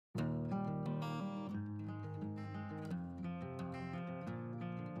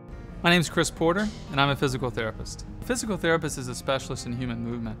My name is Chris Porter, and I'm a physical therapist. A physical therapist is a specialist in human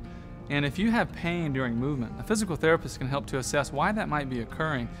movement. And if you have pain during movement, a physical therapist can help to assess why that might be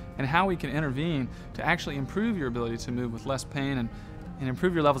occurring and how we can intervene to actually improve your ability to move with less pain and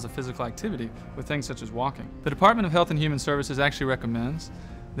improve your levels of physical activity with things such as walking. The Department of Health and Human Services actually recommends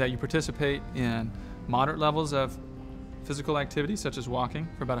that you participate in moderate levels of physical activity such as walking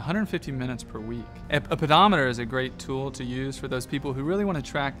for about 150 minutes per week. A pedometer is a great tool to use for those people who really want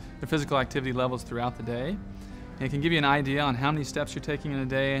to track their physical activity levels throughout the day. And it can give you an idea on how many steps you're taking in a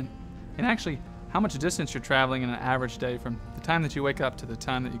day and actually how much distance you're traveling in an average day from the time that you wake up to the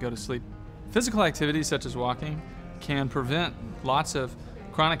time that you go to sleep. Physical activity such as walking can prevent lots of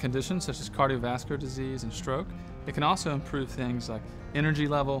chronic conditions such as cardiovascular disease and stroke. It can also improve things like energy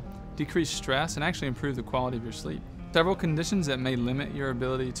level, decrease stress, and actually improve the quality of your sleep. Several conditions that may limit your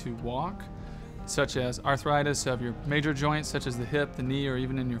ability to walk, such as arthritis of your major joints, such as the hip, the knee, or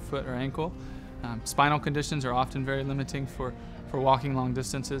even in your foot or ankle. Spinal conditions are often very limiting for walking long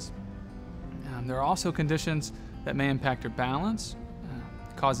distances. There are also conditions that may impact your balance,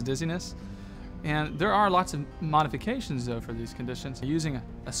 cause dizziness. And there are lots of modifications though for these conditions. Using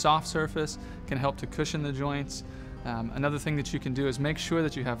a soft surface can help to cushion the joints. Another thing that you can do is make sure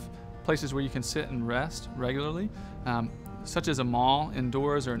that you have places where you can sit and rest regularly, such as a mall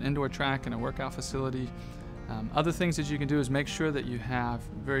indoors or an indoor track in a workout facility. Other things that you can do is make sure that you have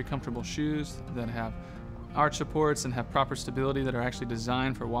very comfortable shoes that have arch supports and have proper stability that are actually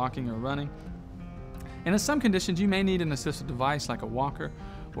designed for walking or running. And in some conditions you may need an assistive device like a walker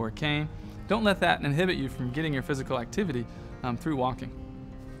or a cane. Don't let that inhibit you from getting your physical activity through walking.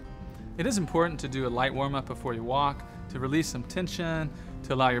 It is important to do a light warm-up before you walk, to release some tension,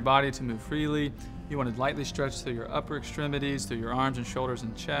 to allow your body to move freely. You want to lightly stretch through your upper extremities, through your arms and shoulders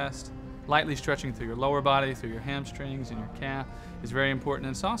and chest. Lightly stretching through your lower body, through your hamstrings and your calf is very important.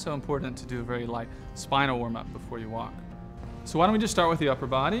 And it's also important to do a very light spinal warm-up before you walk. So why don't we just start with the upper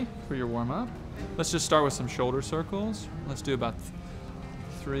body for your warm-up. Let's just start with some shoulder circles. Let's do about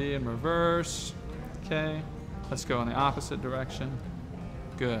 3 in reverse. Okay. Let's go in the opposite direction.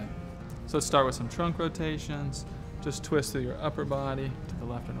 Good. So let's start with some trunk rotations. Just twist through your upper body to the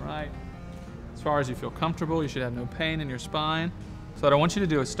left and right. As far as you feel comfortable, you should have no pain in your spine. So what I want you to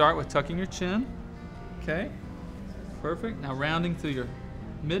do is start with tucking your chin. Okay. Perfect. Now rounding through your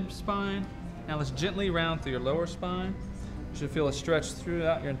mid-spine. Now let's gently round through your lower spine. You should feel a stretch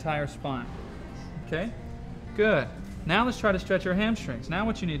throughout your entire spine. Okay. Good. Now let's try to stretch your hamstrings. Now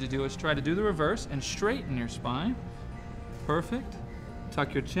what you need to do is try to do the reverse and straighten your spine. Perfect.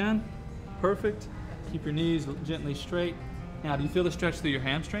 Tuck your chin. Perfect. Keep your knees gently straight. Now, do you feel the stretch through your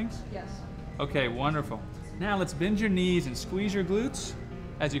hamstrings? Yes. Okay, wonderful. Now let's bend your knees and squeeze your glutes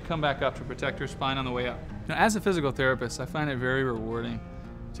as you come back up to protect your spine on the way up. Now, as a physical therapist, I find it very rewarding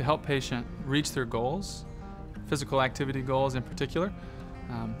to help patients reach their goals, physical activity goals in particular,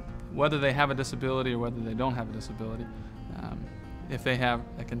 whether they have a disability or whether they don't have a disability. If they have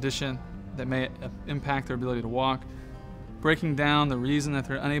a condition that may impact their ability to walk, breaking down the reason that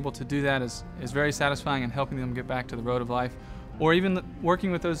they're unable to do that is very satisfying and helping them get back to the road of life, or even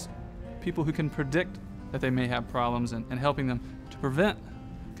working with those people who can predict that they may have problems and helping them to prevent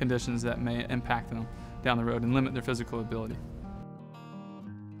conditions that may impact them down the road and limit their physical ability.